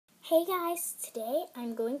Hey guys, today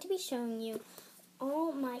I'm going to be showing you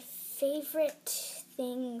all my favorite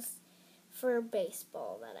things for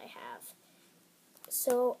baseball that I have.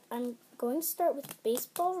 So I'm going to start with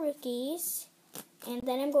baseball rookies, and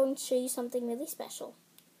then I'm going to show you something really special.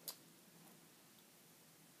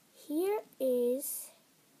 Here is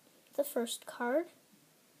the first card.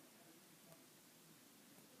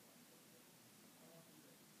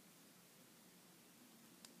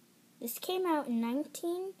 This came out in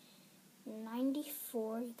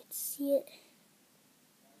 1994. You can see it.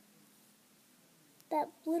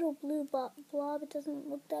 That little blue blob, it doesn't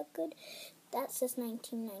look that good. That says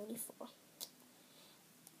 1994.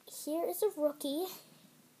 Here is a rookie,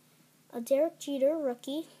 a Derek Jeter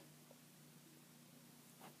rookie.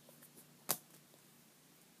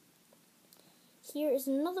 Here is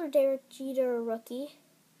another Derek Jeter rookie.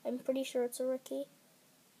 I'm pretty sure it's a rookie.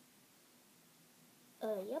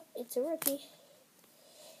 Yep, it's a rookie.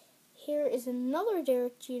 Here is another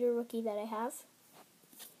Derek Jeter rookie that I have.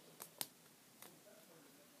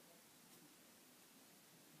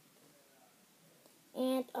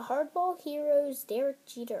 And a Hardball Heroes Derek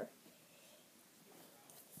Jeter.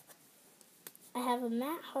 I have a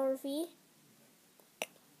Matt Harvey.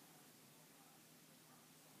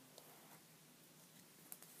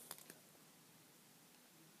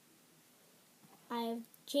 I have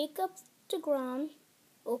Jacob deGrom,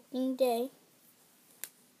 opening day.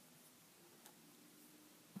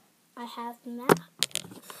 I have Matt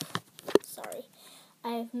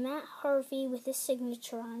Harvey with his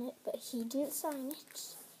signature on it, but he didn't sign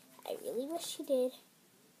it. I really wish he did.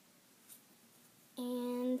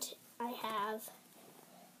 And I have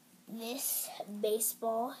this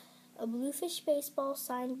baseball, a Bluefish baseball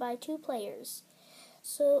signed by 2 players.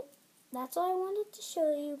 So that's all I wanted to show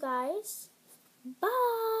you guys.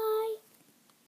 Bye!